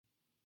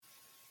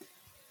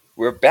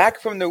We're back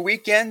from the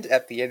weekend.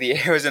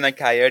 The Arizona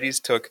Coyotes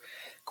took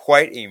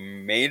quite a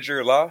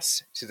major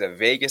loss to the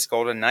Vegas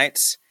Golden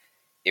Knights.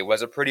 It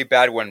was a pretty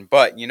bad one,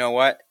 but you know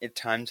what?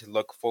 It's time to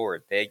look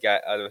forward. They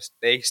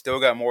still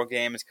got more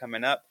games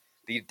coming up.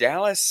 The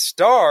Dallas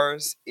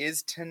Stars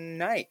is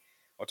tonight.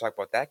 We'll talk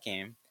about that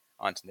game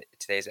on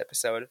today's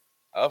episode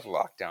of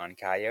Locked On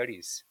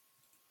Coyotes.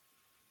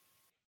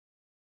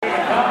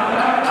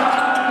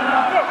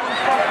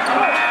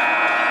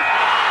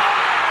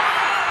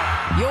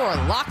 You're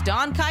Locked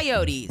On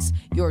Coyotes,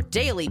 your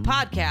daily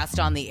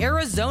podcast on the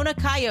Arizona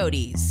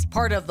Coyotes,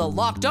 part of the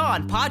Locked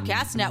On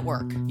Podcast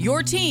Network,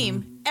 your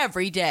team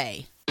every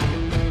day.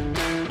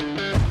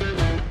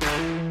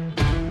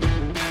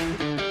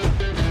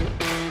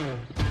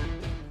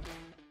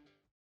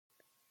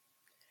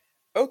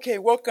 Okay,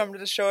 welcome to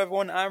the show,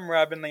 everyone. I'm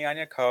Robin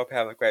Leania, Carl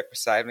Pavlik right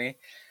beside me.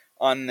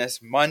 On this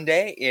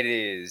Monday, it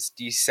is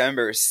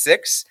December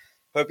 6th.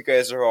 Hope you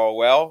guys are all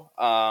well.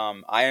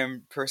 I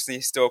am personally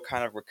still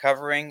kind of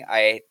recovering.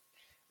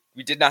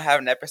 We did not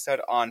have an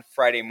episode on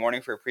Friday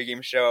morning for a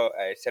pregame show.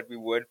 I said we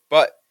would,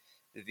 but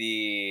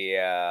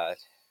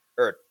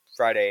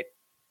Friday,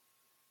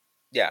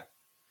 yeah,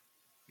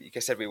 like I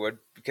said we would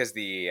because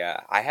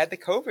I had the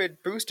COVID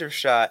booster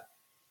shot,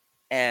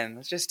 and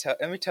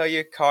let me tell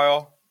you,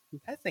 Carl,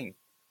 that thing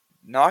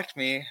knocked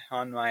me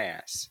on my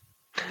ass.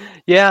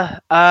 Yeah,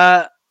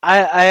 I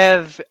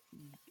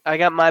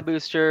got my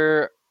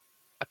booster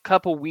a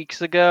couple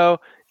weeks ago.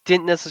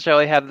 Didn't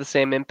necessarily have the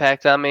same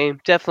impact on me.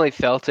 Definitely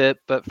felt it,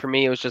 but for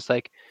me, it was just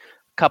like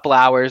a couple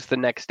hours the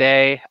next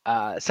day.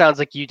 Sounds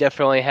like you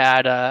definitely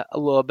had a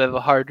little bit of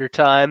a harder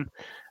time.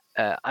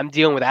 I'm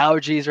dealing with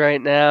allergies right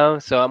now,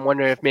 so I'm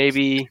wondering if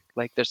maybe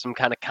like there's some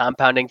kind of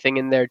compounding thing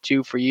in there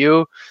too for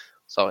you.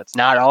 So it's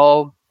not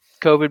all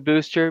COVID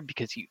booster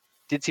because you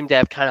did seem to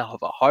have kind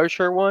of a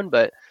harsher one,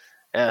 but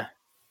yeah.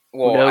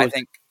 Well,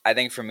 I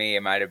think for me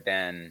it might have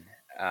been.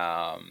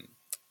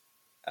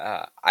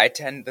 I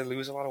tend to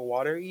lose a lot of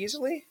water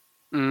easily,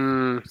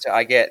 so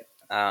I get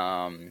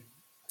no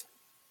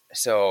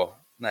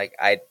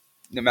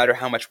matter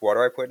how much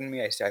water I put in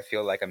me, I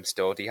feel like I'm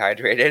still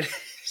dehydrated.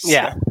 So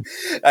yeah,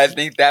 I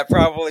think that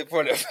probably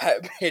put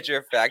a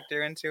major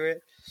factor into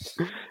it.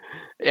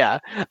 yeah.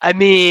 I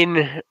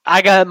mean,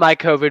 I got my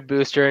COVID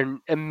booster and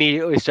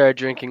immediately started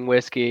drinking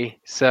whiskey,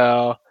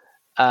 so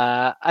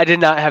I did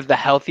not have the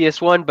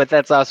healthiest one, but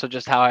that's also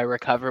just how I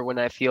recover when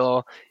I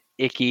feel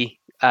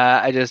icky.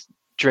 I just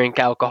drink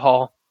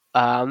alcohol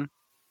and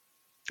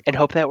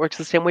hope that works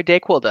the same way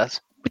Dayquil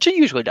does, which it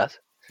usually does.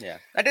 Yeah,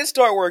 I did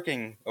start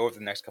working over the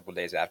next couple of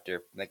days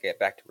after I get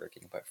back to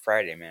working, but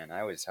Friday, man,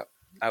 I was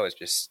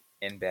just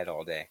in bed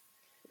all day.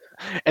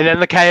 And then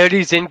the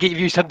Coyotes didn't give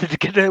you something to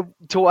get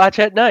to watch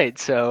at night,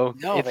 so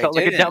No, it they felt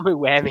like a didn't. double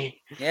whammy.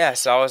 Yeah,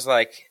 so I was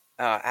like,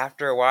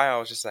 after a while, I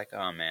was just like,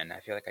 oh man,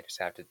 I feel like I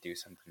just have to do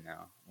something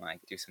now,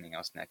 like do something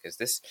else now, because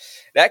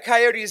that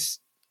Coyotes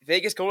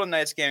Vegas Golden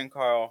Knights game,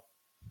 Carl,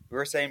 we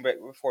were saying, but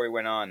before we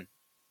went on,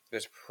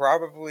 was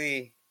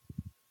probably,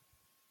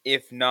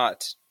 if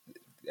not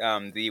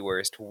the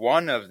worst,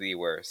 one of the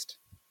worst.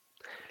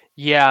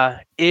 Yeah,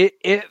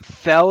 it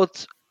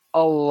felt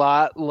a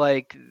lot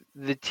like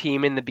the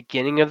team in the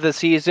beginning of the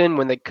season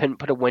when they couldn't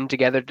put a win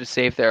together to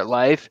save their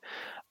life.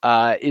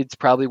 It's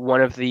probably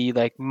one of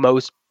the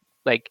most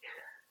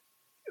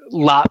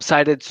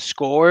lopsided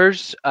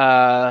scores.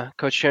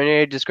 Coach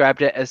Chenier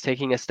described it as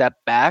taking a step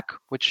back,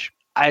 which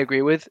I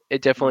agree with.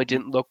 It definitely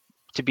didn't look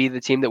to be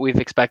the team that we've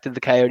expected the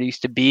Coyotes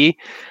to be.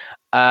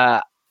 I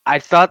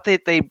thought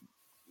that they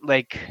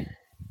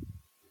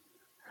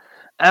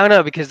I don't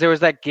know, because there was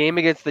that game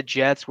against the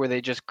Jets where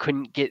they just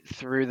couldn't get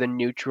through the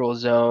neutral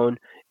zone,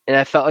 and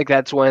I felt like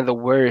that's one of the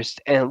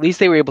worst. And at least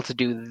they were able to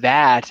do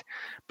that,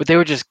 but they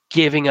were just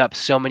giving up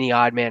so many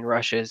odd man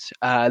rushes.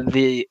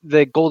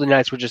 The Golden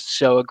Knights were just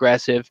so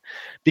aggressive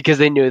because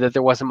they knew that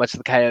there wasn't much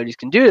the Coyotes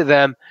can do to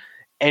them,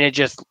 and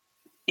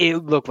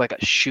it looked like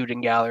a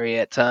shooting gallery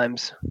at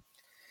times.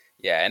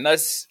 Yeah, and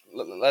let's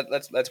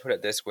put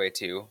it this way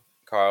too,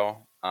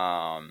 Carl.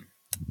 A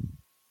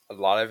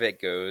lot of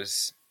it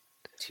goes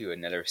to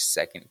another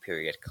second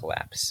period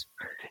collapse.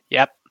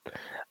 Yep.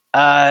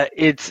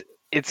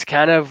 It's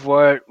kind of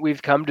what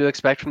we've come to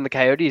expect from the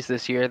Coyotes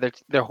this year.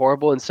 They're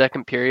horrible in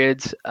second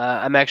periods.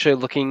 I'm actually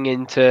looking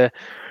into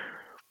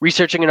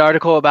researching an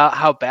article about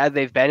how bad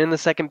they've been in the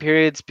second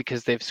periods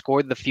because they've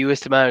scored the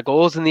fewest amount of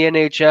goals in the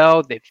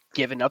NHL. They've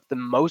given up the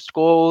most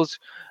goals.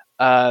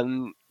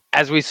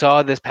 As we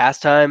saw this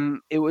past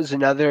time, it was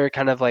another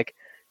kind of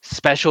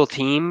special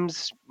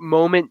teams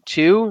moment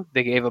too.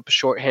 They gave up a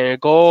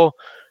shorthanded goal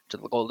to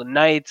the Golden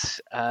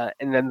Knights,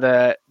 and then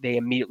they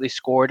immediately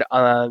scored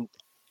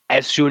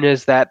as soon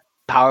as that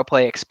power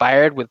play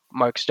expired, with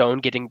Mark Stone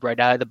getting right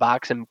out of the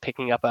box and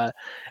picking up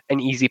an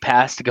easy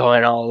pass to go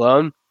in all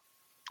alone.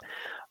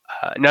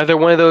 Another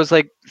one of those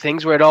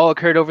things where it all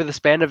occurred over the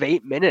span of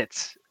 8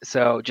 minutes.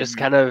 So just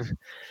kind of,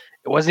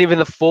 it wasn't even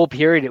the full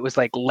period. It was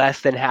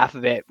less than half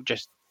of it.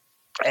 Just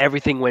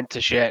everything went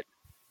to shit.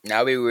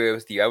 I'll be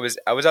with you. I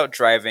was out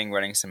driving,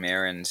 running some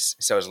errands,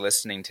 so I was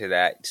listening to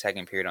that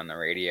second period on the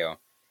radio,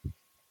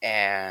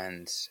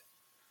 and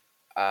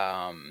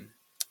um,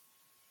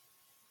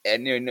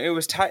 it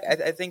was tight.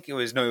 I think it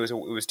was no, it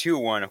was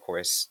 2-1, of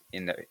course,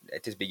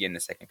 to begin the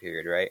second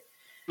period, right?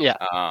 Yeah.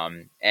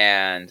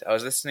 And I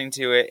was listening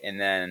to it,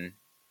 and then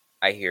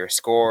I hear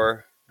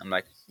score. I'm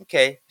like,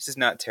 okay, this is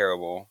not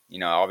terrible.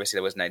 Obviously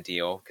that wasn't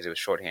ideal because it was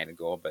shorthanded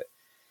goal,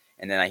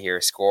 and then I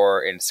hear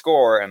score and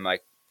score. I'm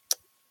like,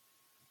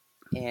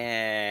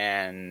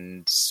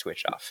 and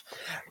switch off.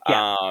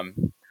 Yeah.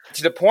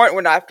 To the point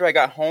when after I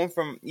got home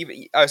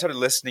I started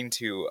listening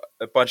to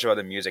a bunch of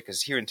other music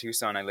because here in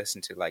Tucson I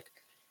listen to like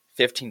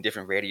 15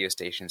 different radio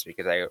stations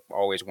because I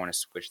always want to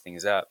switch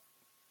things up.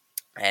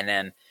 And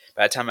then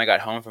by the time I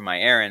got home from my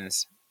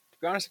errands, to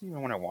be honest, I didn't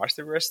even want to watch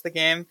the rest of the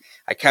game.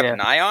 I kept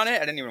an eye on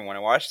it. I didn't even want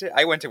to watch it.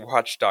 I went to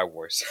watch Star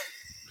Wars.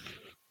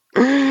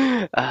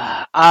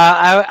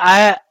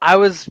 I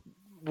was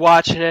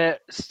watching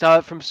it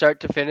from start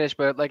to finish,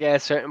 but like at a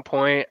certain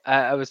point,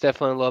 I was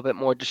definitely a little bit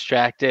more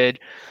distracted,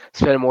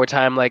 spending more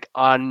time like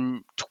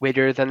on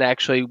Twitter than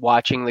actually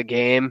watching the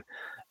game.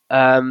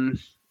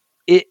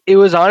 It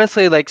was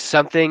honestly like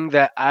something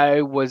that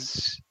I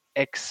was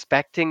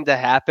expecting to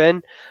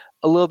happen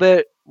a little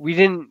bit. We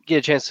didn't get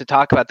a chance to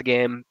talk about the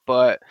game,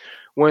 but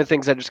one of the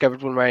things I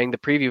discovered when writing the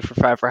preview for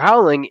Five for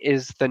Howling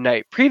is the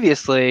night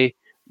previously,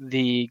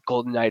 the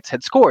Golden Knights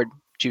had scored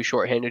 2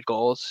 shorthanded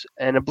goals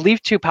and I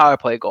believe 2 power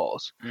play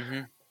goals.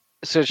 Mm-hmm.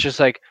 So it's just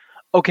like,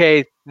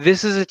 okay,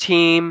 this is a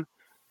team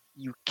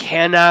you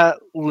cannot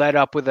let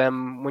up with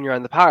them when you're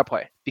on the power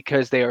play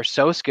because they are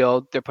so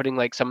skilled. They're putting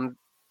like some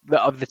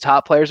of the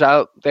top players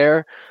out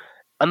there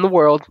in the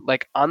world,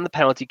 like on the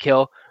penalty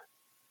kill.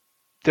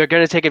 They're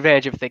going to take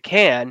advantage if they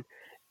can.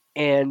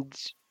 And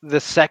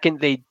the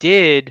second they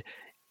did,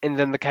 and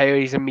then the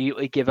Coyotes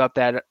immediately give up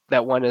that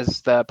one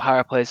as the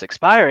power play is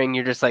expiring,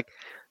 you're just like,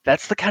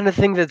 that's the kind of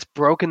thing that's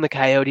broken the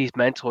Coyotes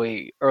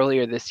mentally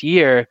earlier this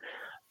year.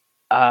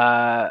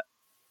 I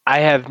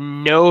have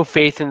no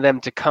faith in them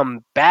to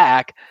come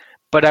back,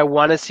 but I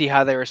want to see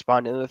how they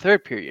respond in the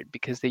third period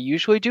because they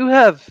usually do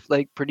have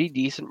like pretty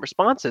decent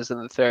responses in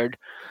the third.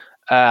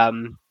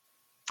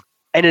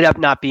 Ended up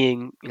not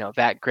being,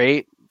 that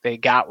great. They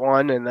got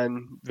one, and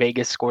then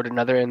Vegas scored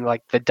another in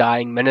like the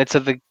dying minutes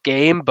of the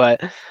game.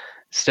 But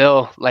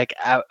still, like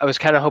I was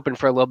kind of hoping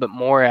for a little bit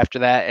more after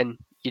that, and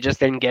you just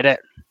didn't get it.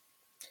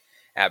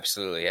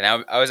 Absolutely, and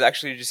I was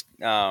actually just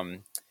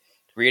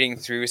reading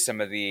through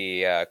some of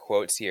the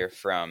quotes here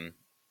from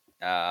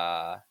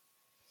the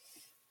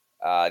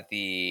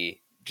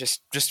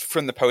just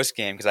from the post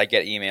game because I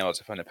get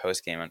emails from the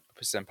post game and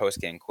some post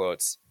game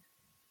quotes.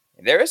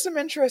 There are some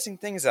interesting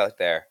things out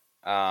there.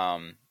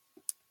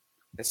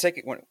 Let's take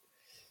it when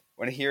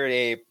I hear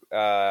a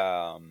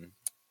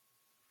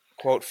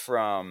quote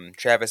from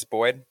Travis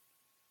Boyd.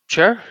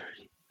 Sure,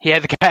 he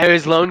had the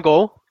Coyotes' lone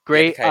goal.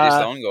 Great,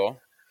 Coyotes' lone goal.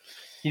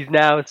 He's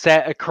now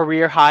set a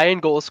career high in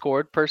goals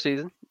scored per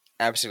season.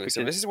 Absolutely.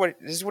 So this is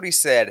what he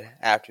said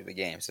after the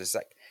game. So it's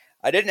like,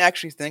 I didn't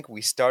actually think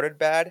we started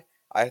bad.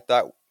 I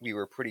thought we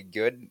were pretty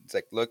good. It's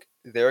like, look,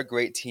 they're a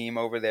great team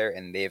over there,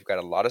 and they've got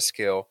a lot of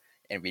skill,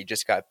 and we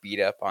just got beat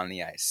up on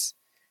the ice.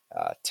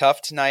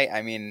 Tough tonight.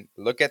 I mean,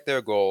 look at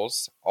their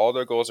goals. All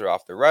their goals are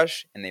off the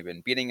rush, and they've been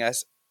beating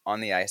us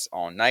on the ice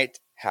all night.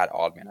 Had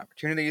odd man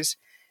opportunities.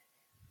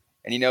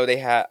 And they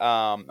had,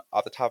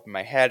 off the top of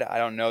my head, I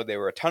don't know, there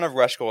were a ton of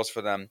rush goals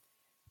for them.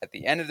 At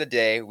the end of the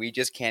day, we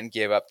just can't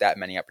give up that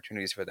many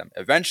opportunities for them.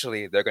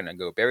 Eventually, they're going to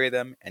go bury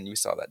them, and you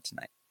saw that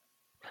tonight.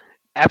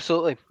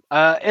 Absolutely.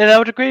 And I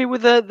would agree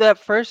with that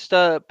first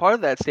part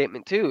of that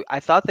statement, too. I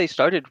thought they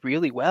started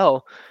really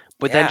well,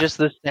 but then just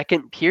the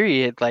second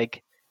period,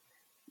 like,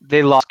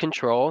 they lost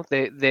control.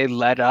 They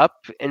let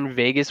up, and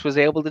Vegas was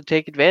able to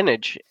take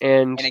advantage.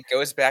 And it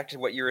goes back to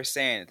what you were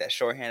saying, that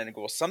shorthanded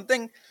goal.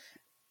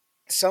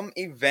 Some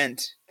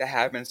event that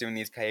happens during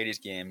these Coyotes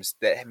games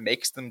that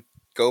makes them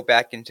go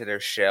back into their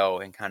shell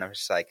and kind of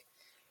just like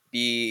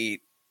it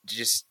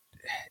just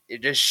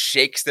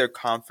shakes their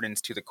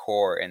confidence to the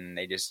core, and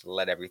they just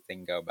let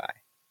everything go by.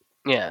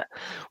 Yeah.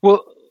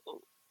 Well,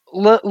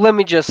 let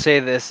me just say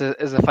this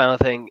as a final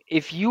thing.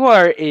 If you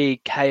are a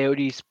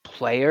Coyotes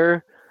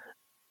player,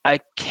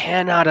 I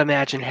cannot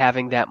imagine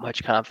having that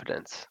much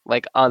confidence,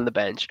 like on the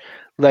bench.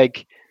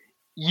 Like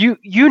you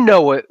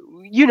know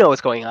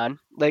what's going on.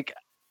 Like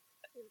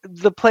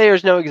the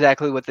players know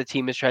exactly what the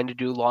team is trying to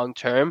do long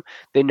term.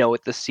 They know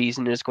what the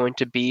season is going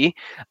to be.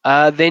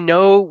 They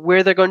know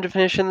where they're going to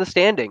finish in the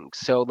standings.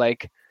 So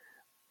like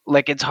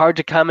it's hard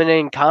to come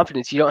in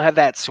confidence. You don't have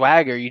that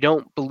swagger. You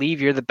don't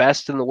believe you're the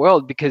best in the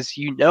world because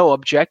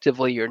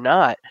objectively you're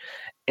not.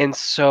 And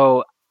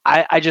so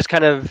I just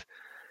kind of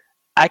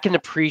I can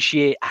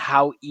appreciate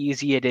how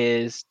easy it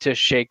is to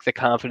shake the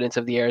confidence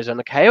of the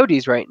Arizona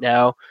Coyotes right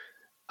now.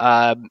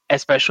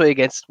 Especially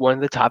against one of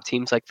the top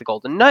teams like the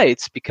Golden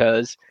Knights,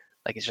 because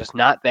like it's just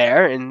not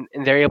there, and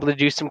they're able to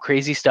do some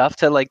crazy stuff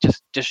to like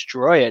just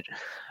destroy it.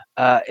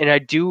 And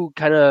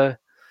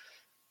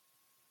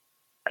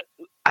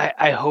I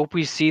I hope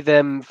we see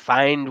them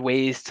find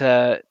ways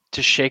to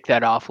shake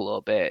that off a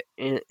little bit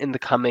in the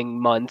coming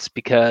months,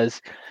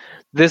 because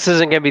this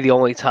isn't going to be the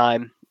only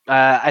time.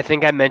 I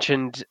think I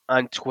mentioned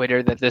on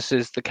Twitter that this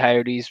is the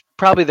Coyotes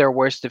probably their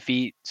worst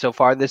defeat so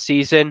far this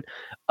season,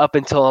 up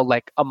until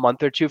like a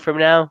month or two from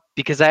now,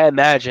 because I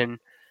imagine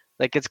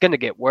like it's going to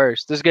get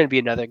worse. There's going to be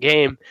another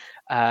game.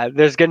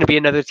 There's going to be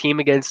another team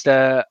against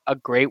a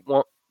great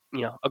one,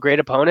 a great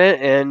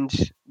opponent,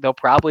 and they'll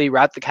probably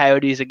rout the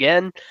Coyotes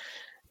again.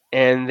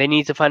 And they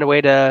need to find a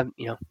way to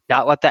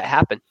not let that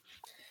happen.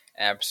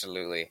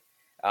 Absolutely.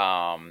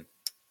 And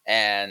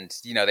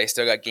they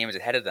still got games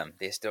ahead of them.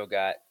 They still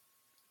got,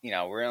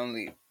 we're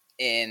only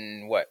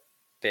in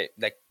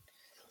like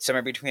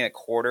somewhere between a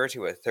quarter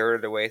to a third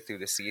of the way through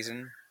the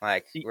season.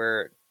 Like we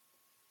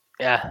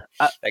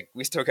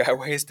still got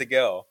ways to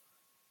go.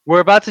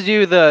 We're about to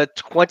do the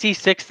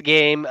 26th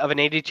game of an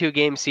 82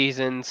 game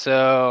season.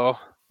 So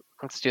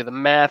let's do the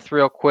math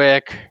real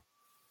quick.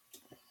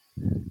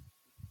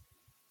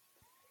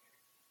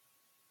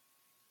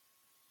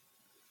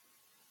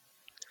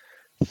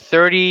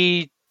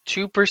 $32%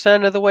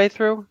 of the way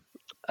through.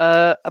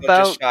 About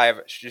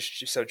just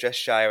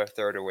shy of a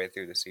third of the way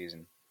through the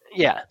season.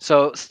 Yeah,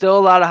 so still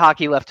a lot of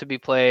hockey left to be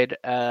played,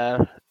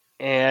 and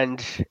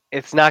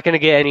it's not going to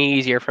get any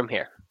easier from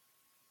here.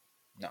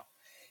 No,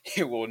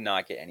 it will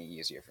not get any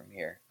easier from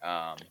here.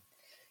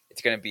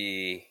 It's going to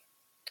be,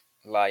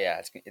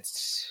 it's going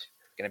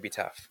to be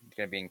tough. It's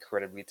going to be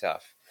incredibly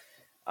tough.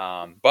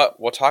 But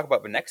we'll talk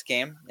about the next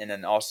game, and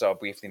then also I'll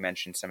briefly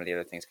mention some of the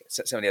other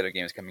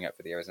games coming up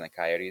for the Arizona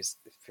Coyotes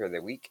for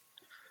the week.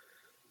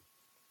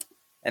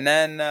 And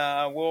then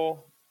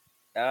we'll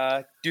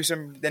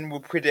we'll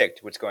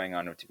predict what's going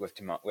on with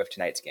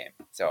tonight's game.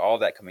 So all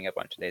that coming up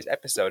on today's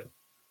episode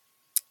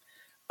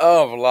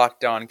of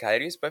Locked On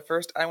Coyotes. But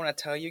first, I want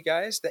to tell you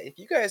guys that if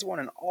you guys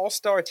want an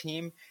all-star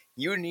team,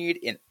 you need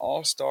an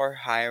all-star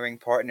hiring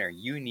partner.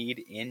 You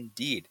need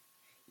Indeed.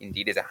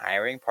 Indeed is a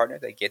hiring partner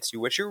that gets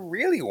you what you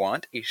really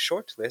want, a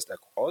short list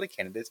of quality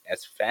candidates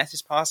as fast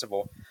as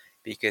possible,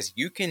 because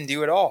you can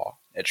do it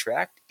all.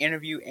 Attract,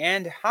 interview,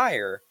 and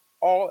hire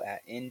all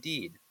at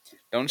Indeed.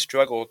 Don't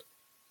struggle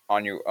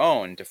on your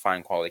own to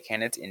find quality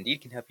candidates.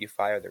 Indeed can help you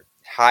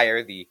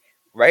hire the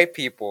right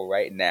people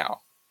right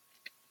now.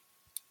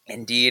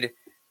 Indeed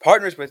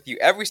partners with you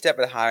every step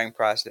of the hiring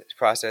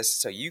process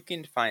so you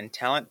can find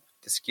talent,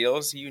 the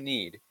skills you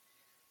need,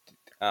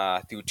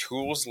 through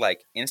tools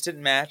like instant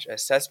match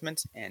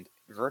assessments and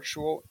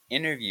virtual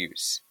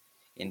interviews.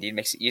 Indeed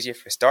makes it easier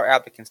for star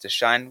applicants to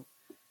shine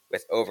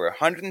with over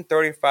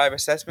 135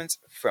 assessments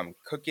from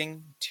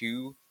cooking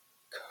to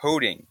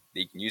coding.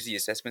 You can use the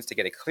assessments to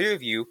get a clear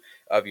view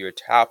of your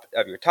top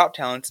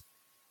talents'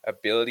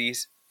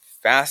 abilities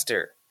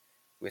faster.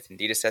 With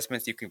Indeed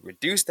assessments, you can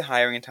reduce the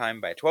hiring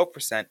time by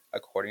 12%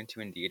 according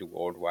to Indeed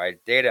worldwide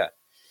data.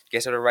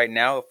 Get started right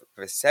now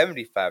for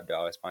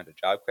 $75 sponsored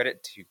job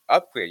credit to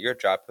upgrade your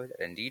job post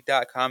at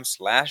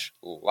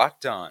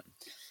Indeed.com/lockedon.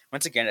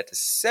 Once again, that's a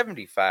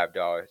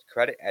 $75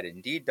 credit at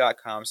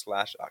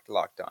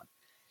Indeed.com/lockedon.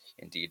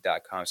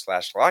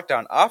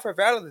 Indeed.com/lockedon. Offer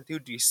valid through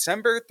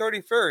December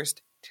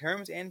 31st.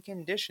 Terms and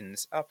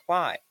conditions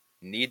apply.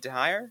 Need to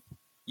hire?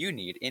 You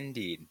need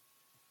Indeed.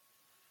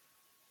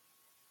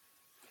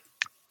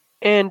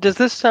 And does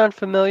this sound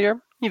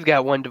familiar? You've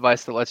got one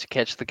device that lets you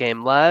catch the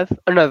game live,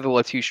 another that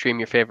lets you stream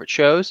your favorite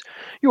shows,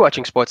 you're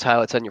watching sports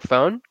highlights on your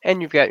phone,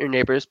 and you've got your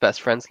neighbor's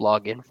best friends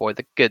log in for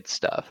the good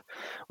stuff.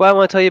 Well, I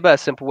want to tell you about a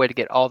simple way to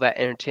get all that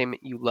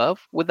entertainment you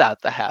love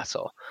without the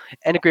hassle,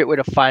 and a great way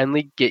to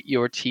finally get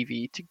your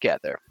TV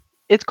together.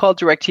 It's called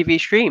DirecTV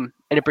Stream,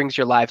 and it brings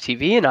your live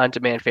TV and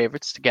on-demand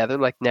favorites together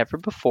like never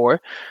before,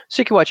 so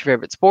you can watch your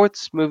favorite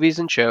sports, movies,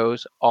 and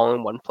shows all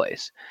in one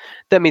place.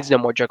 That means no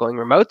more juggling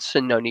remotes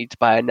and no need to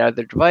buy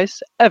another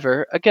device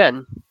ever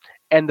again.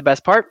 And the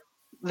best part?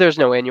 There's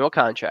no annual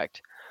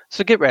contract.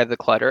 So get rid of the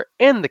clutter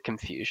and the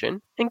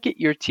confusion and get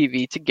your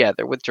TV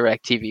together with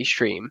DirecTV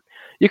Stream.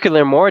 You can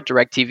learn more at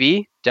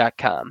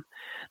directtv.com.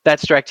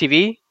 That's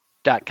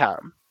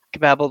directtv.com.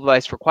 Compatible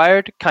device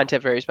required.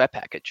 Content varies by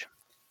package.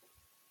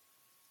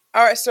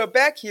 All right, so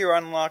back here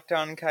on Locked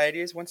On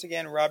Coyotes, once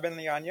again, Robin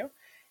Leano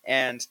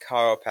and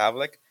Carl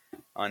Pavlik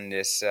on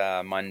this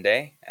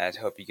Monday. I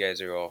hope you guys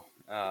are all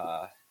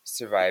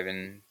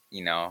surviving,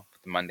 the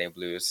Monday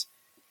blues,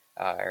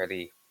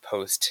 early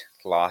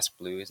post-loss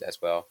blues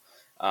as well.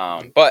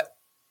 But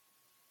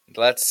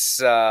let's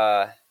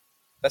talk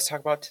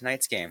about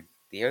tonight's game.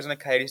 The Arizona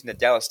Coyotes and the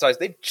Dallas Stars.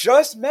 They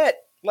just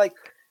met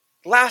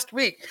last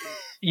week.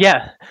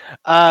 Yeah,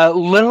 a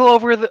little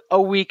over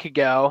a week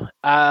ago.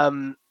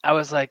 I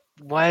was like,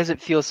 why does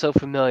it feel so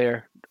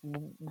familiar?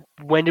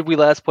 When did we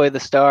last play the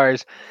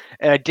Stars?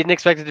 And I didn't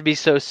expect it to be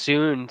so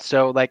soon.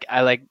 So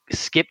I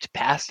skipped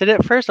past it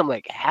at first. I'm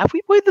like, have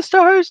we played the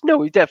Stars? No,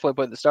 we definitely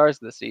played the Stars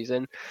this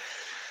season.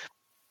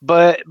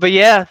 But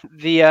yeah,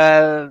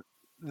 the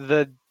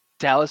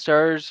Dallas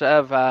Stars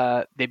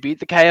they beat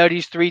the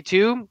Coyotes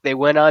 3-2. They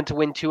went on to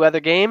win 2 other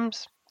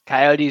games.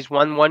 Coyotes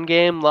won 1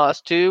 game,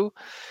 lost 2.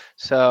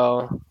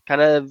 So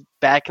kind of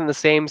back in the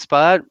same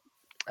spot.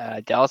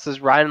 Dallas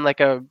is riding like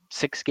a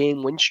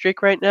 6-game win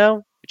streak right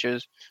now, which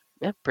is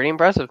pretty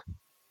impressive.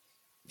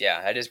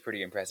 Yeah, that is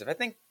pretty impressive. I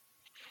think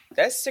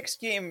that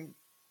 6-game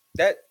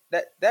that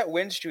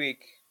win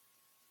streak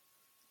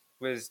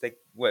was like,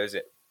 what is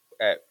it,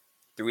 at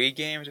 3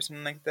 games or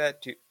something like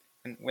that?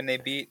 When they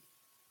beat,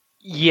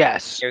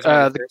 Yes, it was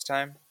only the first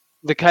time.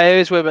 the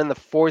Coyotes would have been the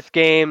 4th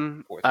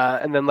game, Fourth game.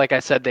 and then like I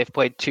said, they've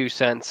played 2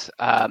 since.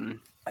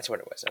 That's what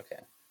it was.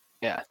 Okay.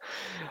 Yeah,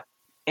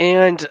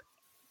 and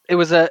it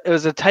was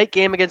a tight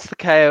game against the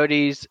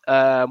Coyotes.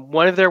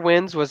 One of their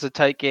wins was a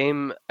tight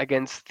game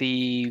against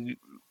the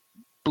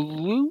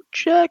Blue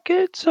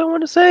Jackets, I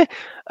want to say.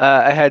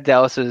 I had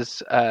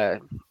Dallas's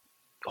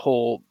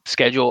whole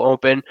schedule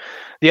open.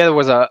 The other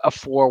was a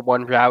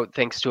 4-1 rout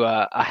thanks to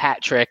a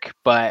hat trick,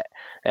 but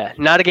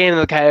not a game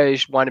that the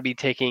Coyotes want to be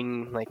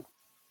taking, like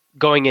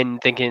going in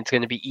thinking it's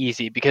going to be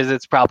easy, because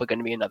it's probably going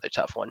to be another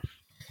tough one.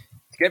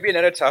 It's gonna be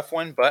another tough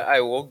one, but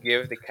I will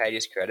give the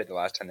Coyotes credit. The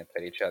last time they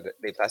played each other,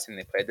 last time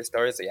they played the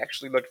Stars, they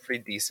actually looked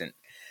pretty decent.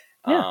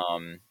 Yeah.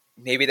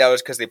 Maybe that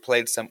was because they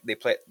played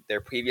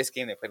their previous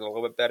game. They played a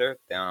little bit better.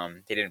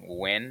 They didn't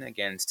win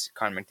against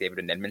Connor McDavid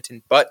in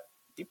Edmonton, but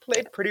they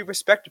played pretty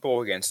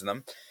respectable against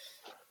them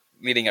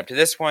leading up to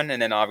this one,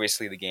 and then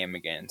obviously the game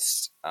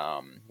against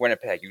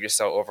Winnipeg. You just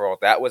saw overall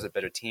that was a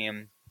better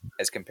team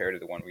as compared to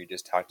the one we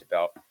just talked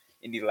about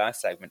in the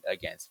last segment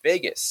against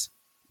Vegas.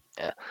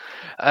 Yeah.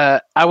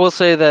 I will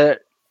say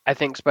that I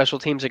think special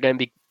teams are going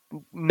to be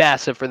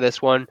massive for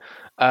this one.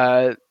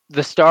 The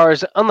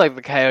Stars, unlike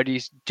the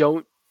Coyotes,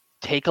 don't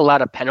take a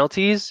lot of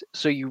penalties,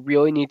 so you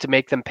really need to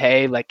make them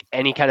pay like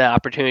any kind of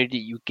opportunity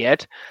you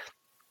get.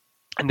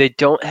 And they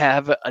don't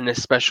have an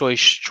especially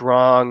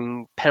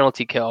strong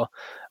penalty kill.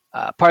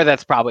 Part of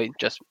that's probably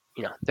just,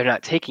 they're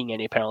not taking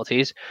any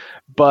penalties,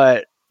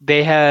 but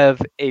they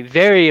have a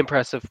very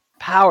impressive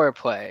power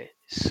play.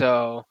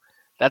 So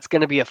that's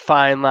going to be a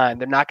fine line.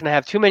 They're not going to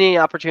have too many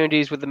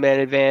opportunities with the man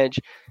advantage.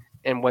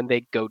 And when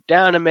they go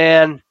down a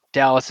man,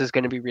 Dallas is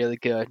going to be really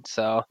good.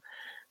 So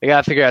they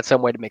got to figure out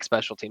some way to make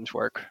special teams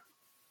work.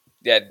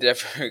 Yeah,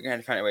 definitely going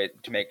to find a way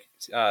to make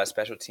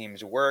special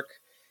teams work.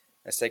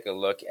 Let's take a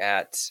look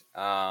at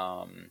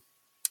some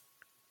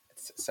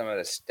of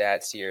the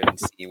stats here and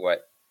see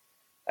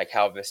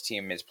how this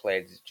team is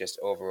played just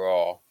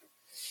overall.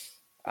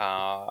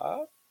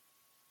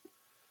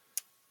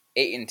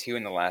 8-2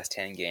 in the last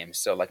 10 games.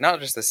 So not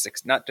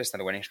just on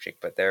the winning streak,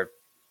 but they're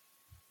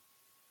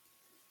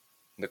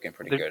looking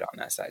pretty good on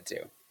that side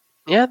too.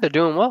 Yeah, they're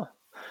doing well.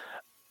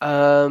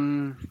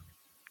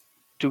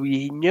 Do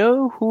we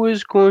know who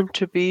is going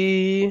to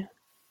be?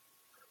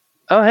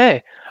 Oh,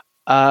 hey.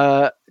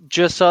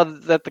 Just saw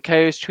that the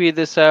Coyotes tweeted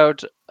this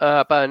out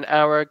about an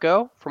hour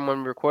ago from when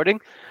we're recording.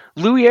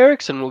 Louis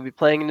Eriksson will be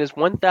playing in his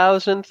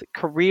 1,000th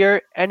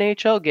career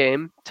NHL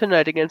game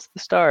tonight against the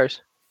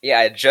Stars. Yeah,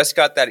 I just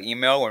got that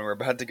email when we're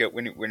about to go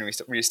when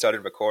we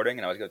started recording,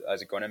 and I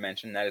was going to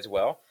mention that as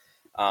well.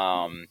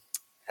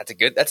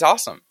 That's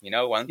awesome.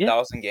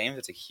 1,000 games.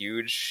 It's a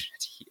huge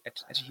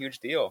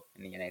deal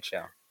in the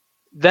NHL.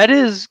 That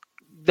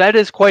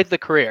is quite the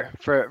career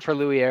for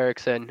Louis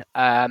Eriksson.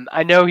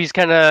 I know he's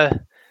kind of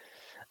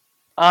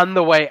on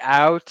the way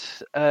out.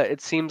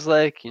 It seems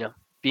like,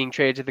 being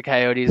traded to the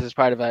Coyotes as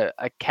part of a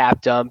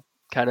cap dump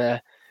kind of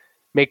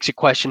makes you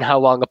question how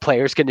long a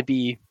player is going to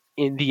be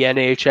in the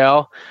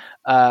NHL.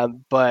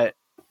 But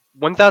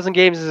 1,000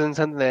 games isn't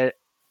something that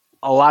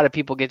a lot of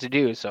people get to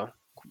do. So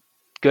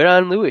good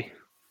on Louis.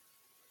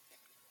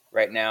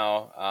 Right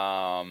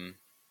now,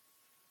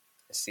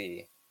 let's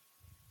see.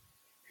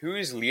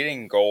 Who's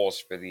leading goals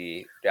for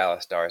the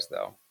Dallas Stars,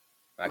 though?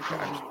 I'm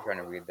just trying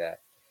to read that.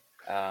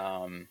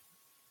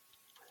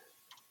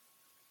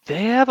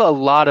 They have a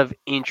lot of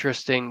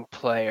interesting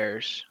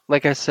players.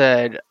 Like I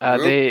said,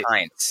 Rupe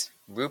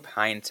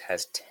Hintz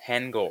has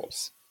 10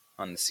 goals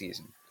on the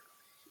season.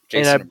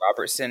 Jason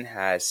Robertson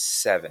has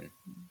 7.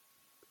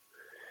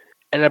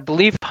 And I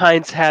believe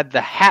Hintz had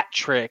the hat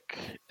trick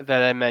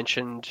that I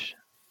mentioned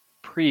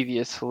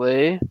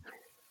previously.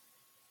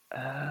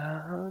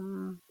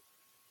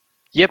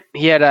 Yep,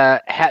 he had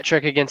a hat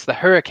trick against the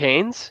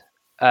Hurricanes.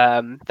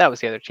 That was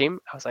the other team.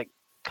 I was like,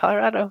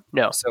 Colorado?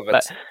 No. So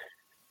that's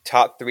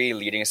top 3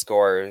 leading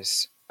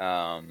scorers,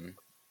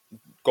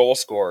 goal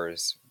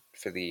scorers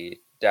for the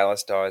Dallas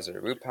Stars are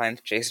Rupe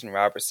Hintz, Jason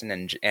Robertson,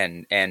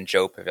 and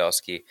Joe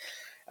Pavelski.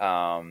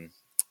 Can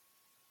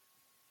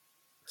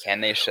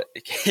they shut?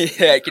 Do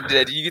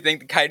you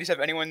think the Coyotes have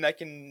anyone that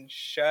can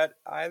shut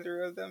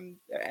either of them?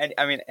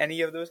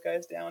 Any of those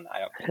guys down? I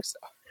don't think so.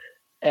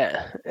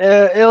 Yeah,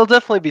 it'll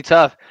definitely be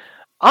tough.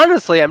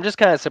 Honestly, I'm just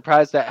kind of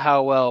surprised at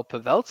how well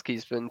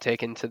Pavelski's been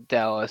taken to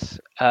Dallas.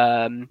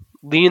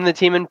 Leading the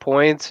team in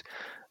points.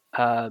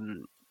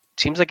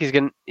 Seems like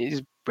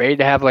he's ready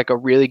to have like a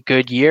really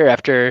good year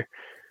after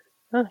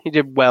he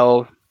did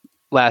well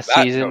last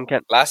season.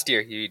 Last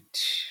year he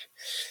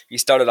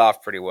started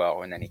off pretty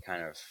well, and then he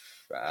kind of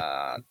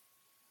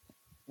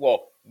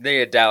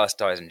the Dallas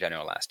Stars in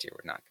general last year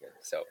were not good.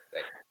 So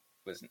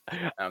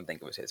I don't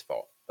think it was his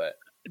fault, but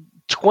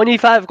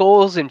 25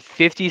 goals in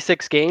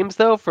 56 games,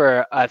 though,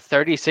 for a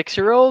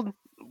 36-year-old,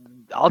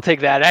 I'll take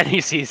that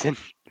any season.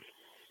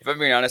 if I'm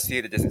being honest with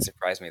you, that doesn't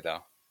surprise me though.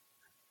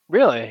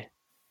 Really?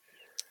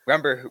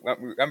 Remember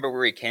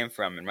where he came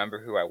from, and remember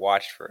who I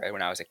watched for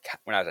when I was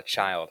a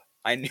child.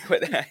 I knew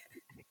it.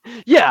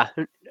 Yeah,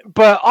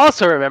 but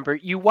also remember,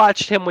 you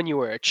watched him when you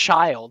were a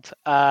child.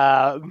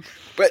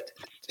 But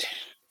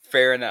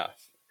fair enough.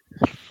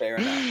 Fair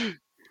enough.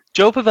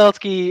 Joe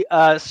Pavelski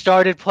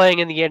started playing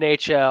in the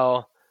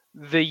NHL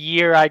the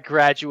year I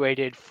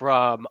graduated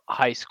from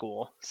high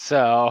school.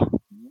 So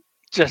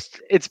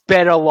it's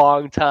been a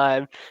long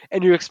time,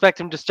 and you expect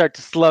him to start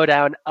to slow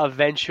down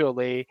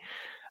eventually.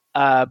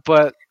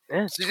 But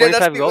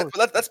 25 goals.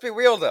 Let's be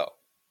real though.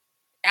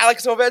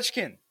 Alex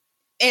Ovechkin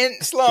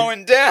ain't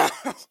slowing down.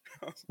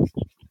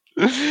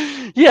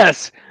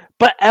 Yes,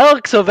 but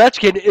Alex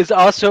Ovechkin is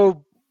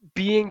also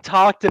being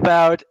talked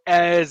about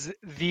as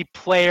the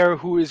player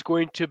who is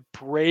going to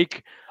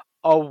break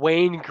a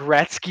Wayne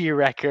Gretzky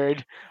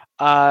record.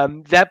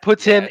 That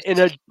puts him in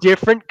a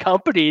different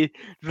company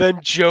than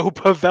Joe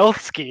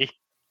Pavelski.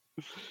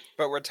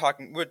 But we're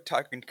talking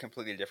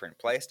completely different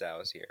play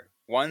styles here.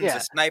 One's a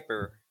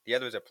sniper, the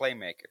other's a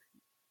playmaker.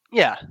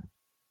 Yeah.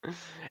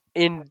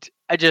 And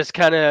I just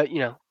kind of,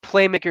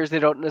 playmakers, they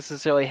don't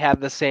necessarily have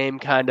the same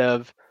kind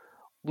of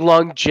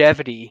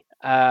longevity.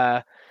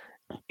 And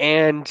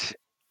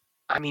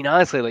I mean,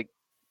 honestly,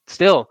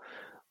 still,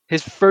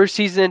 his first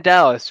season in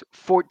Dallas,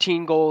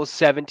 14 goals,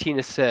 17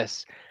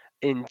 assists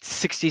in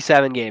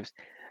 67 games.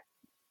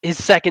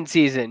 His second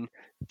season,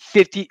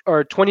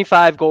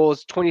 25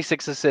 goals,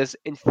 26 assists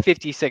in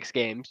 56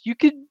 games.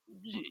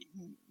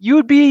 You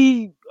would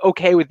be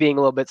okay with being a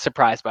little bit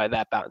surprised by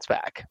that bounce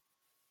back.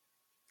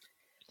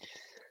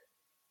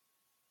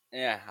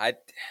 Yeah,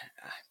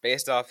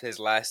 based off his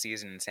last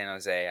season in San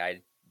Jose,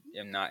 I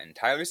am not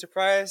entirely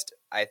surprised.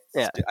 I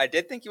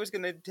did think he was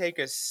going to take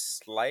a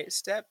slight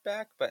step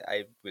back, but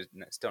I was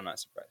still not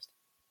surprised.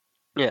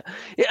 Yeah,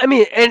 I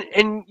mean,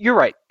 and you're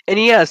right. And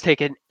he has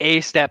taken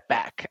a step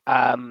back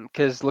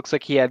because looks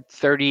like he had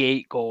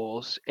 38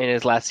 goals in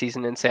his last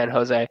season in San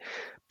Jose.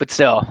 But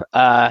still,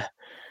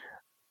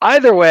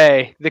 either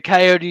way, the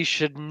Coyotes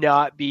should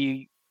not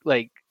be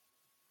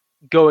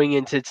going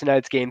into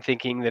tonight's game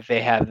thinking that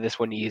they have this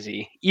one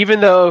easy.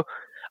 Even though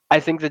I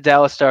think the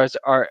Dallas Stars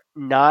are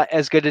not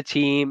as good a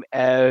team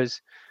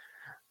as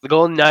the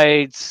Golden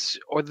Knights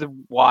or the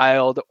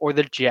Wild or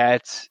the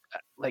Jets.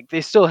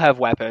 They still have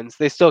weapons.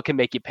 They still can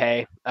make you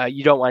pay.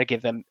 You don't want to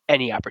give them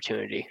any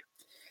opportunity.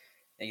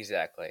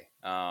 Exactly.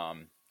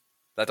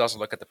 Let's also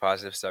look at the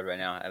positive side right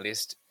now. At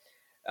least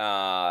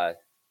the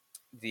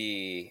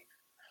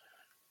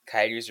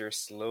Coyotes are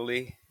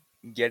slowly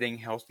getting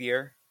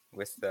healthier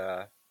with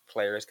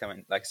players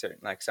coming,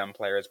 some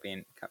players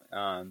being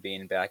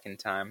back in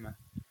time,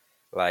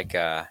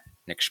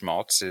 Nick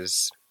Schmaltz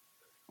is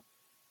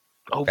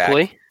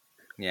hopefully back.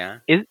 Yeah.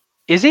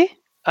 Is he?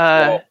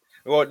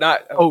 Well,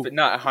 not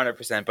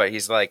 100%, but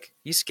he's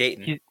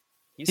skating.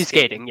 He's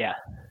skating, yeah.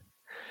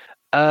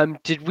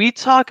 Did we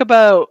talk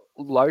about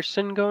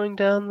Larson going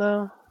down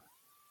though?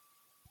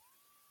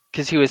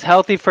 Because he was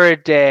healthy for a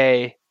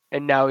day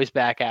and now he's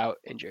back out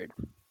injured.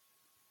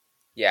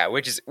 Yeah,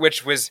 which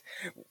was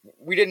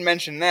we didn't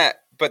mention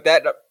that, but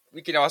that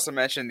we can also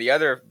mention the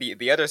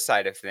other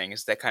side of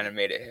things that kind of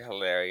made it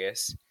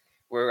hilarious.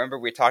 Remember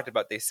we talked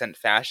about they sent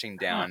Fasching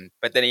down,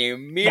 but then he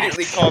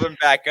immediately called him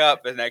back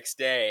up the next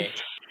day.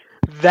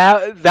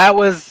 That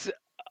was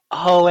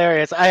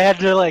hilarious. I had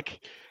to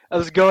I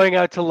was going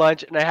out to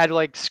lunch and I had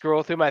to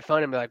scroll through my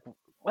phone and be like,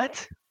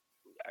 "What?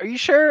 Are you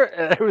sure?"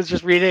 And I was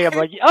just reading. I'm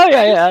like, "Oh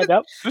yeah,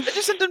 no." I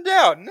just sent him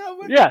down.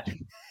 No. Yeah.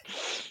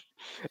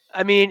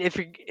 I mean, if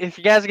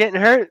you guys are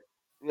getting hurt,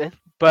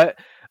 but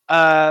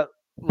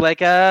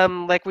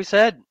like we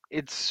said,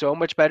 it's so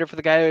much better for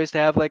the Coyotes to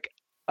have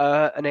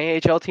an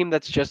AHL team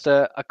that's just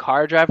a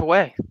car drive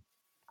away.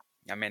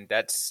 I mean,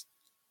 that's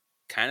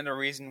kind of the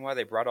reason why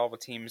they brought all the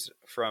teams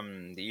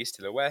from the east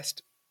to the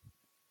west.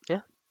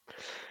 Yeah.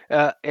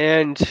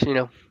 And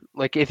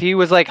if he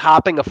was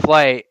hopping a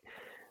flight,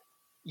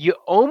 you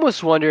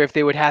almost wonder if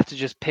they would have to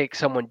just pick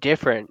someone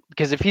different,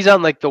 because if he's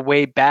on the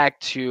way back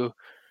to,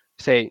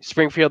 say,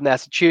 Springfield,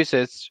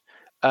 Massachusetts,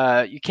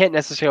 you can't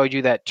necessarily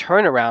do that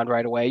turnaround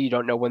right away. You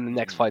don't know when the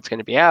next flight's going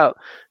to be out.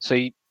 So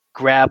you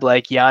grab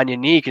Jan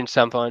Yannick and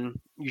someone,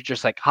 you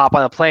just hop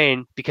on a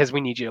plane because we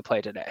need you to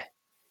play today.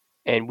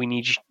 And we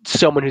need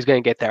someone who's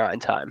going to get there on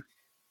time.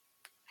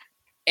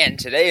 And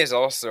today is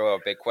also a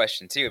big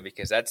question too,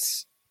 because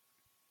that's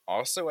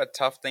also a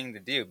tough thing to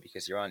do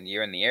because you're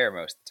in the air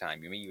most of the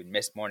time. You would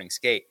miss morning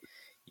skate.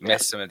 You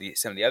miss some of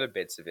the other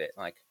bits of it.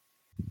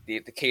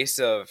 The case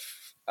of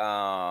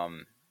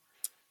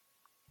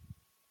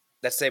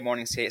let's say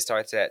morning skate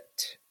starts at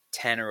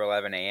 10 or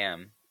 11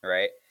 a.m.,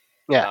 right?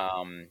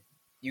 Yeah.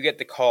 You get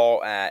the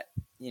call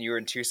you're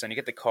in Tucson, you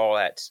get the call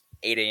at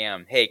 8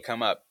 a.m. Hey,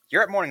 come up.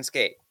 You're at morning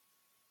skate.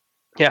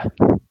 Yeah.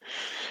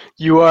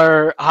 You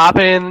are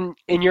hopping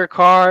in your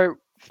car,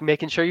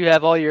 making sure you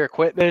have all your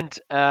equipment,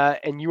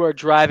 and you are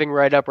driving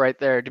right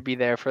there to be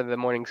there for the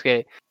morning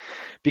skate.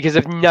 Because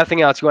if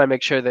nothing else, you want to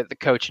make sure that the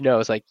coach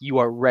knows like you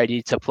are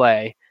ready to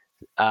play,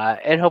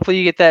 and hopefully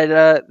you get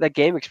that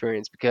game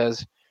experience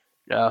because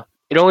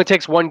it only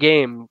takes one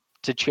game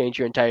to change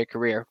your entire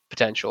career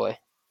potentially.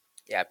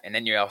 Yeah, and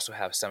then you also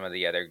have some of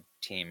the other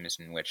teams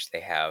in which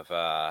they have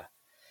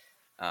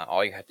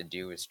all you have to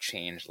do is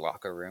change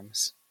locker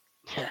rooms.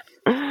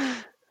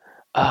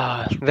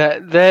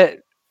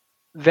 That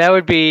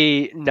would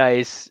be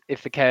nice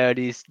if the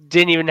Coyotes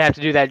didn't even have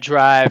to do that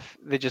drive.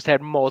 They just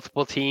had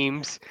multiple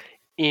teams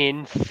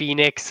in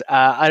Phoenix.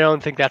 I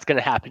don't think that's going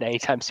to happen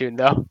anytime soon,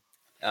 though.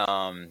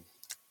 The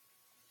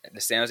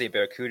San Jose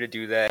Barracuda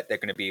do that. They're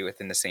going to be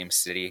within the same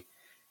city.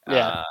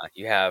 Yeah.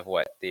 You have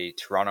the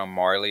Toronto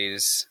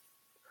Marlies.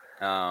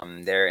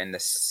 They're in the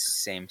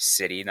same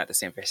city, not the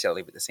same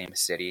facility, but the same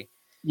city.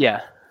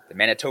 Yeah. The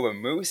Manitoba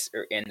Moose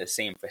are in the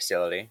same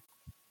facility.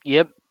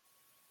 Yep.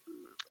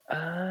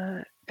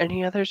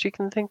 Any others you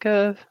can think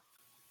of?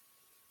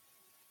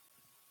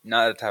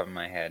 Not at the top of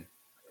my head.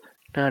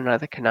 No,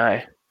 neither can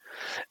I.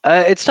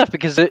 It's tough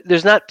because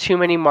there's not too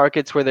many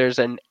markets where there's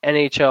an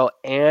NHL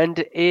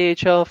and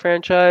AHL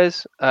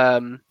franchise.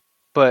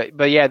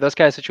 But yeah, those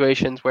kind of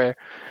situations where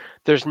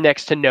there's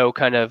next to no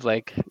kind of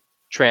like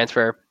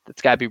transfer,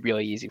 that's got to be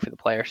really easy for the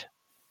players.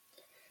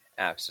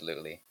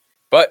 Absolutely.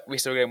 But we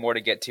still got more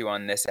to get to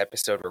on this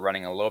episode. We're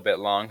running a little bit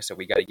long, so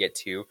we got to get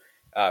to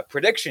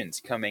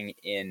predictions coming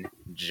in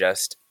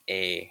just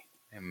a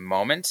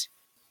moment.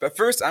 But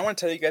first, I want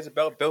to tell you guys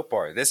about Built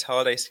Bar. This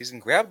holiday season,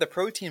 grab the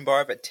protein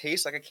bar that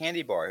tastes like a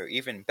candy bar, or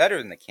even better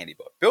than the candy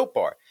bar. Built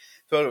Bar,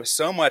 filled with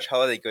so much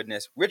holiday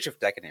goodness, rich with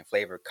decadent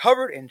flavor,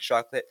 covered in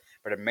chocolate,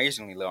 but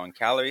amazingly low in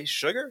calories,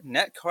 sugar,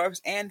 net carbs,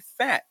 and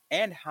fat,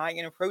 and high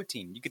in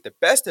protein. You get the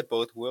best of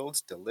both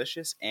worlds,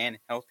 delicious and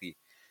healthy.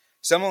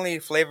 Some only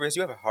flavors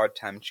you have a hard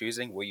time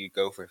choosing. Will you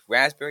go for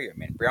raspberry or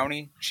mint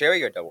brownie,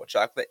 cherry or double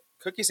chocolate,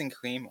 cookies and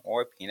cream,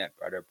 or peanut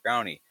butter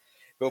brownie?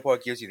 Built Bar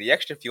gives you the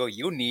extra fuel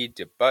you need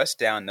to bust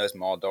down those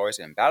mall doors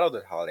and battle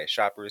the holiday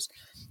shoppers.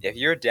 If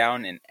you're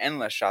down in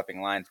endless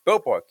shopping lines,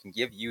 Built Bar can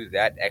give you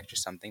that extra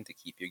something to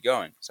keep you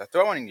going. So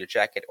throw one in your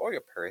jacket or your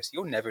purse.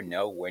 You'll never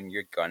know when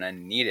you're gonna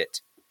need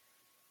it.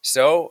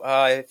 So,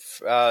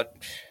 if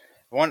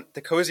want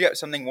to cozy up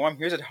something warm,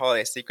 here's a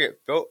holiday secret.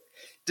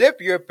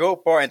 Dip your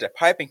Built Bar into a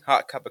piping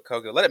hot cup of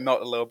cocoa, let it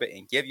melt a little bit,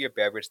 and give your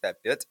beverage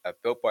that bit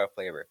of Built Bar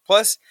flavor.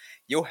 Plus,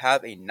 you'll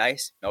have a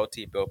nice,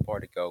 melty Built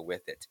Bar to go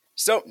with it.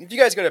 So, if you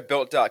guys go to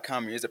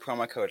Built.com and use the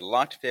promo code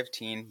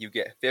LOCKED15, you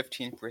get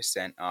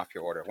 15% off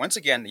your order. Once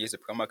again, use the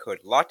promo code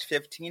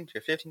LOCKED15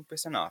 for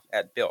 15% off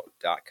at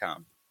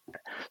Built.com.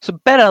 So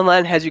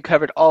BetOnline has you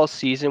covered all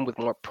season with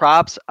more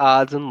props,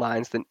 odds, and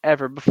lines than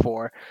ever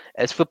before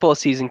as football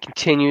season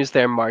continues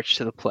their march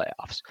to the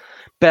playoffs.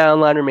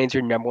 BetOnline remains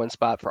your number one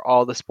spot for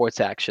all the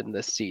sports action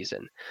this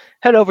season.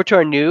 Head over to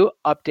our new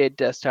updated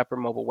desktop or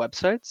mobile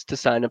websites to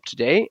sign up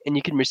today, and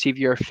you can receive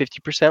your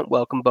 50%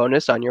 welcome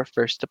bonus on your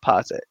first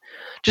deposit.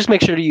 Just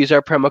make sure to use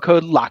our promo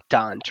code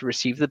LOCKEDON to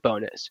receive the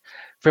bonus.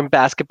 From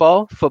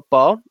basketball,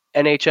 football,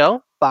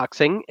 NHL,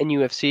 boxing, and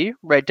UFC,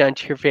 right down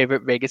to your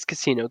favorite Vegas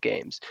casino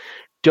games.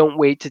 Don't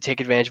wait to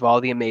take advantage of all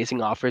the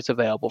amazing offers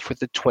available for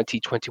the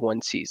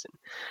 2021 season.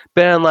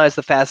 BetOnline is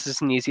the fastest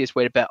and easiest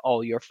way to bet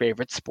all your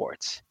favorite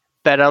sports.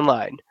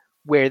 BetOnline,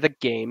 where the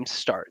game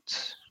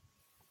starts.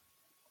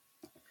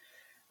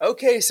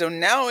 Okay, so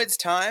now it's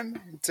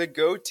time to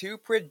go to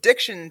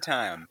prediction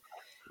time.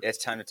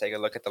 It's time to take a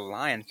look at the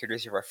line,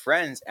 courtesy of our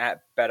friends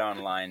at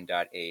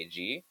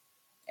betonline.ag,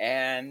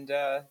 and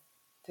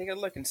take a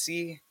look and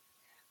see,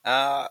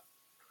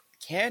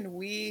 can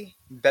we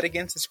bet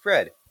against the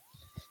spread?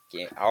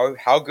 Okay,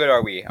 how good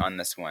are we on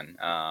this one?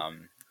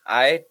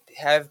 I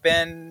have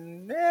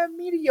been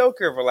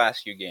mediocre over the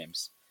last few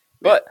games.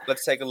 But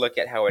let's take a look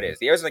at how it is.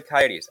 The Arizona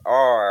Coyotes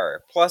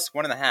are plus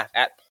 1.5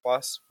 at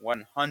plus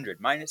 100,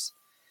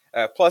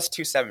 plus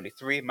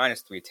 273,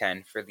 minus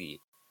 310 for the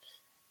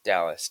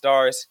Dallas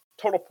Stars.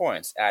 Total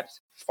points at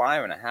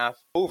 5.5,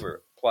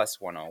 over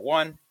plus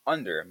 101,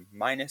 under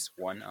minus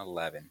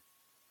 111.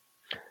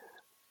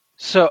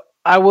 So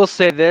I will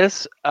say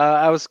this,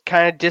 I was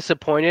kind of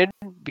disappointed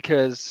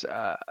because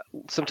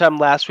sometime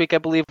last week, I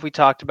believe we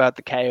talked about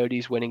the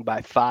Coyotes winning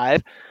by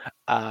 5.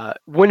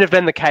 Wouldn't have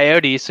been the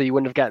Coyotes, so you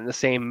wouldn't have gotten the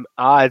same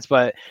odds,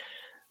 but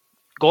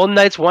Golden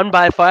Knights won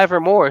by 5 or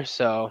more.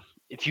 So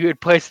if you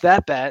had placed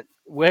that bet,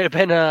 it would have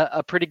been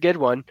a pretty good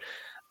one.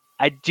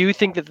 I do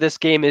think that this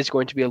game is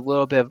going to be a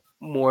little bit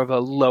more of a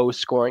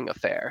low-scoring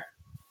affair.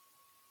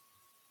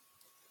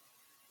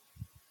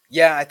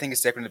 Yeah, I think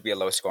it's definitely going to be a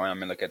low scoring. I'm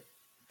going to look at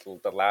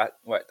the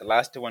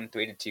last one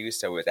 3-2,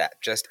 so we're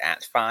just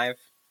at 5.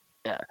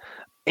 Yeah,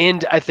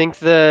 and I think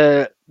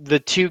the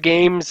 2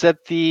 games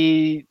that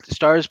the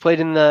Stars played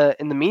in the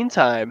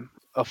meantime,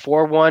 a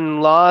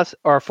 4-1 loss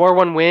or a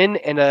 4-1 win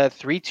and a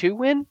 3-2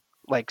 win,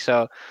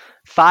 so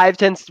 5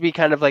 tends to be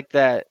kind of like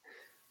that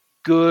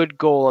good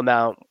goal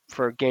amount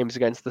for games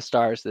against the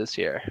Stars this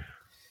year.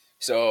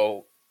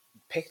 So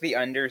pick the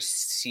under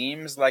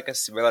seems like a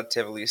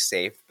relatively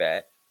safe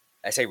bet.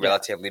 I say Yeah.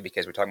 relatively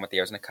because we're talking about the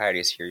Arizona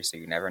Coyotes here, so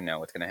you never know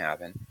what's going to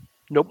happen.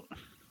 Nope.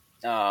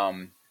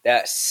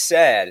 That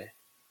said,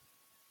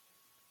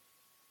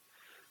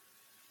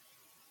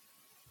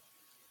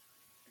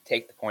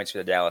 take the points for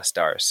the Dallas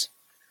Stars.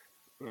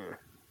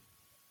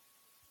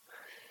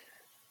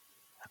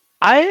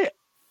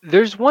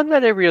 There's one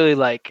that I really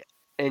like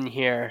in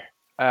here.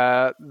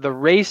 The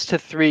race to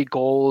 3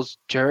 goals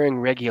during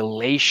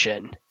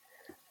regulation.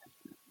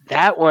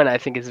 That one I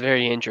think is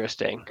very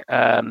interesting.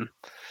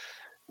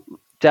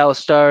 Dallas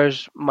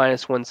Stars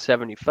minus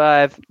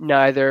 175,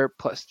 neither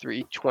plus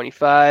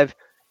 325,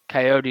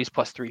 Coyotes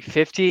plus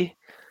 350.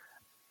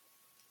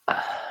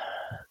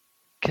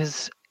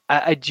 Because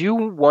I do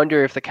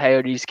wonder if the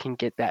Coyotes can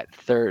get that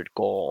third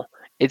goal.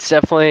 It's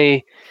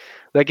definitely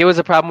like it was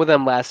a problem with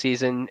them last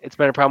season. It's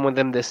been a problem with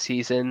them this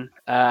season.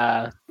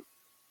 I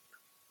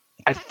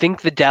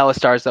think the Dallas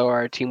Stars though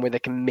are a team where they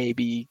can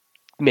maybe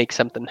make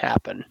something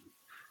happen.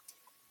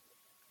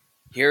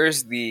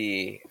 Here's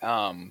the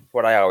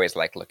what I always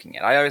like looking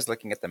at. I always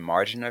looking at the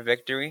margin of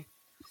victory.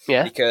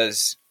 Yeah.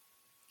 Because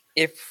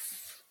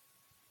if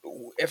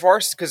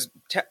ours, because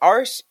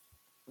ours,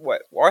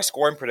 our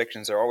scoring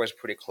predictions are always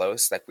pretty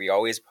close. Like we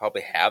always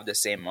probably have the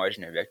same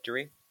margin of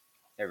victory.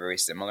 They're very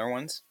similar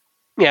ones.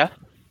 Yeah.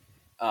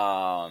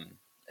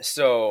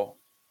 So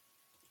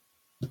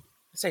let's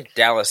say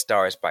Dallas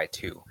Stars by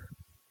 2.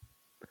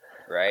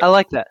 Right. I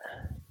like that.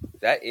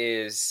 That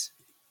is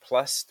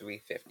plus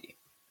 350.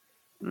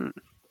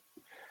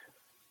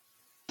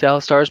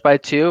 Dallas Stars by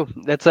 2.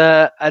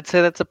 I'd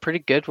say that's a pretty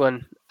good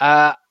one.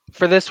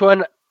 For this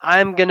one,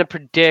 I'm gonna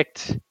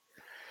predict.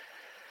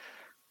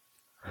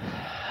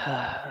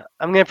 I'm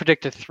gonna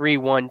predict a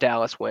 3-1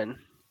 Dallas win.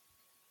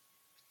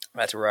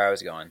 That's where I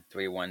was going.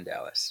 3-1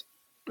 Dallas.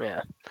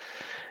 Yeah,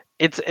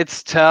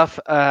 it's tough.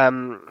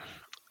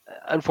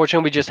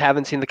 Unfortunately, we just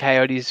haven't seen the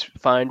Coyotes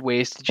find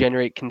ways to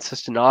generate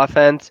consistent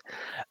offense.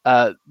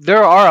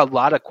 There are a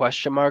lot of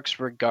question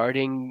marks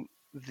regarding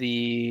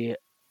the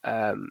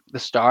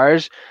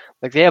Stars.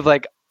 Like they have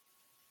like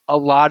a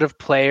lot of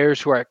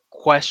players who are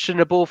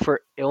questionable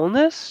for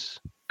illness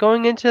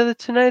going into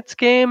tonight's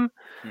game.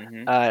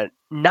 Mm-hmm.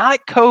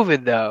 Not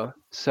COVID though,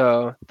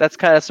 so that's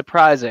kind of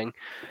surprising.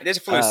 It is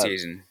flu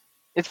season.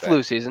 It's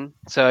flu season,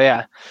 so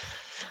yeah.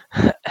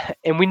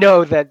 And we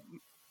know that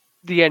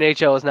the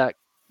NHL is not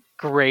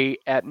great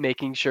at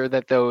making sure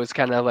that those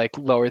kind of like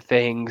lower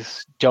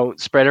things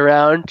don't spread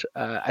around.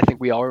 I think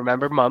we all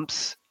remember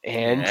mumps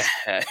and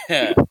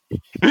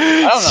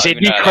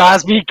Sidney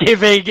Crosby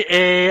giving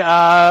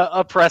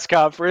a press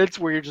conference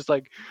where you're just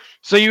like,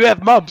 so you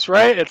have mumps,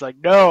 right? It's like,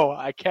 no,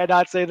 I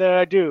cannot say that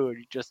I do.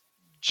 Just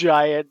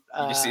giant.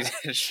 You see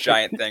this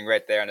giant thing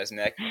right there on his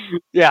neck.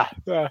 Yeah.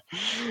 But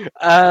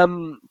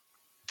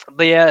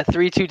yeah,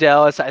 3-2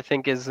 Dallas I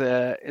think is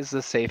a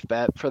safe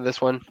bet for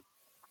this one.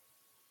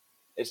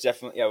 It's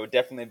definitely, it would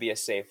definitely be a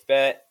safe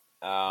bet.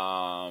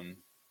 Or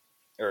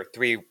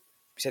 3, you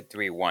said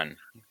 3-1.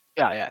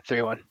 Yeah,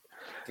 3-1.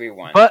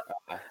 3-1. But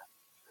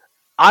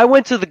I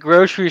went to the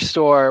grocery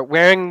store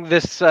wearing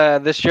this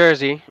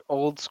jersey,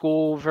 old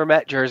school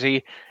Vermette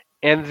jersey,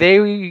 and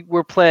they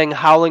were playing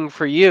Howling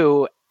for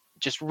You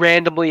just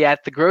randomly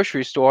at the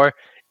grocery store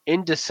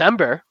in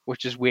December,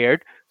 which is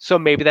weird. So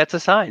maybe that's a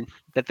sign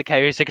that the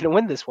Coyotes are going to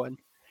win this one.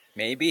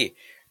 Maybe.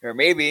 Or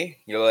maybe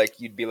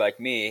you'd be like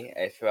me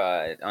if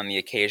on the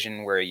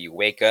occasion where you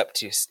wake up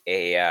to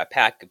a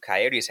pack of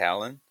coyotes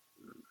howling.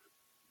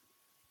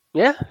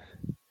 Yeah.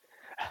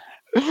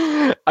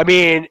 I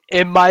mean,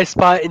 in my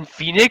spot in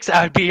Phoenix,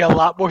 I would be a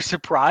lot more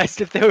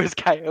surprised if there was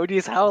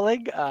coyotes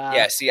howling.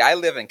 Yeah, see, I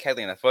live in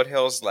Kelly in the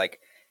foothills.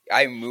 Like,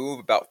 I move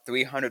about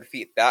 300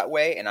 feet that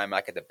way, and I'm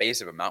like at the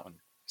base of a mountain.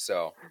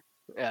 So,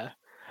 yeah.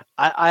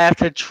 I have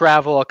to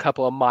travel a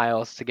couple of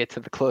miles to get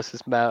to the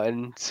closest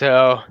mountain,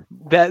 so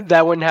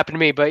that wouldn't happen to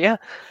me. But yeah,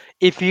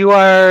 if you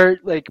are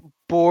like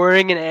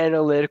boring and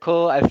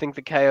analytical, I think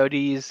the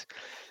Coyotes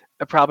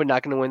are probably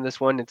not going to win this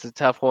one. It's a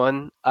tough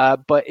one.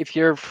 But if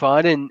you're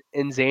fun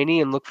and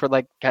zany and look for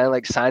like kind of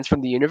like signs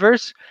from the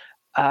universe,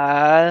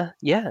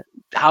 yeah,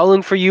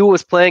 Howling for You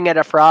was playing at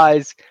a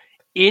Fry's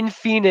in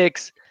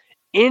Phoenix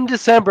in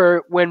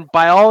December when,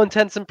 by all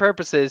intents and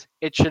purposes,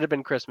 it should have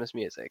been Christmas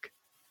music.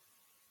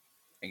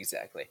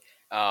 Exactly.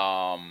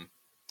 Couple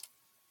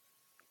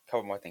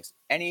more things.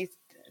 Let's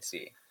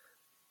see.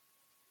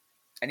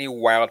 Any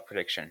wild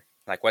prediction?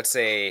 Like, let's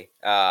say,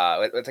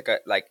 let's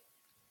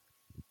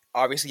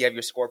obviously you have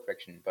your score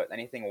prediction, but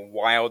anything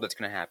wild that's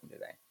going to happen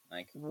today?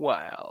 Like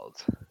wild.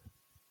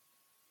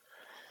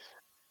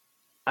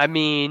 I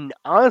mean,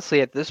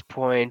 honestly, at this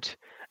point,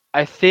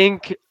 I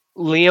think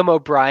Liam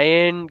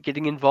O'Brien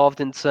getting involved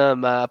in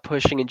some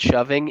pushing and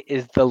shoving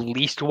is the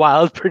least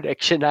wild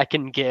prediction I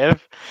can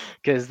give,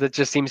 because that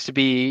just seems to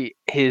be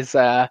his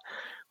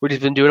what he's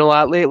been doing a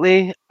lot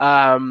lately.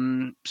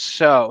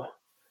 So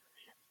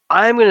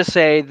I'm going to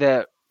say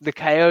that the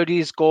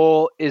Coyotes'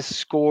 goal is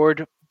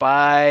scored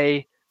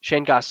by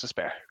Shane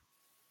Gostisbehere.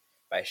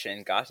 By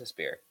Shane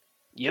Gostisbehere.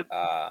 Yep.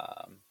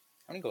 How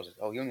many goals?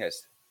 Oh, he only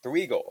has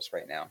 3 goals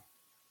right now.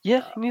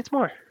 Yeah, he needs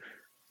more.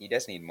 He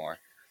does need more.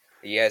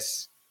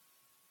 He's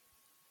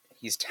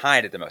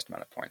tied at the most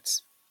amount of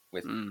points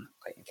with Mm.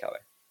 Clayton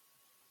Keller.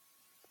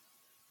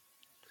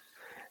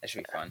 That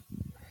should be fun.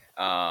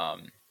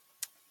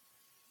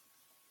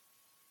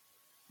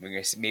 We're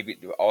gonna see, maybe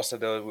also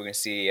though we're gonna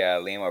see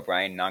Liam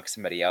O'Brien knock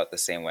somebody out the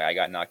same way I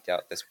got knocked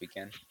out this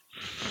weekend.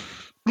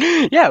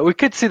 Yeah, we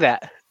could see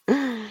that.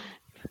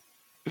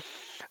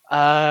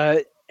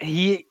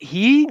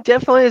 He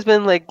definitely has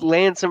been like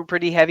laying some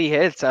pretty heavy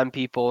hits on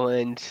people,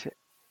 and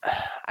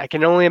I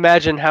can only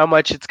imagine how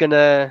much it's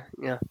gonna.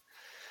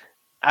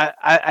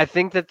 I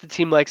think that the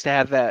team likes to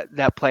have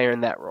that player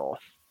in that role.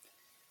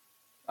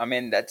 I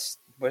mean,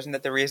 wasn't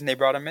that the reason they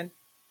brought him in?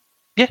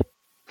 Yeah,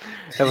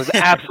 that was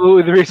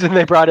absolutely the reason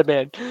they brought him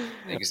in.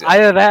 Exactly.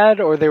 Either that,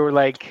 or they were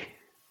like,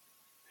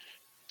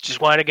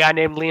 just wanted a guy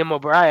named Liam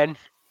O'Brien.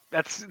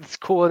 That's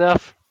cool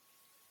enough.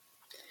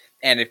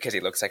 And because he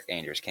looks like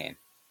Andrews Kane.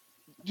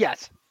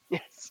 Yes.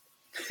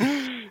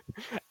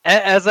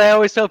 As I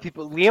always tell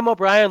people, Liam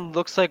O'Brien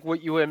looks like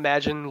what you would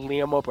imagine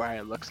Liam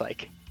O'Brien looks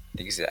like.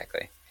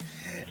 Exactly.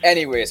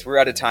 Anyways, we're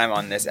out of time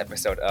on this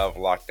episode of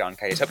Locked On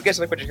Coyotes. Hope you guys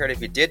like what you heard.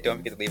 If you did, don't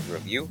forget to leave a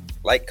review,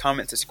 like,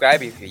 comment,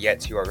 subscribe if you're yet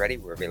to already.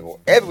 We're available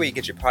everywhere you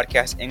get your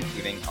podcasts,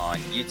 including on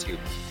YouTube.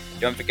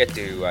 Don't forget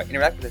to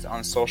interact with us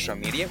on social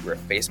media. We're at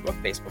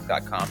Facebook,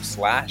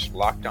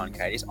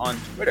 facebook.com/LockedOnCoyotes, on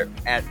Twitter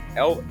at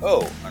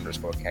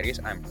LO_Coyotes.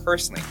 I'm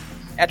personally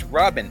at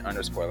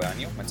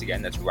Robin_Leano. Once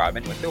again, that's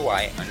Robin with the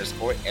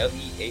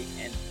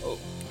Y_LEANO.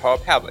 Paul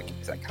Pavlik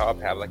is at Kyle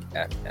Pavlik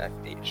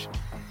FFH.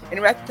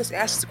 Interact with us,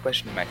 ask us a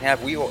question you might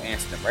have. We will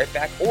answer them right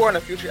back or on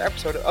a future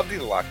episode of the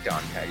Locked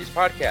On Coyotes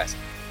podcast.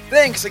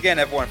 Thanks again,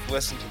 everyone, for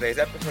listening to today's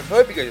episode.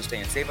 Hope you guys are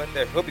staying safe out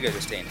there. Hope you guys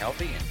are staying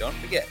healthy. And don't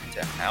forget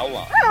to howl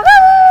on.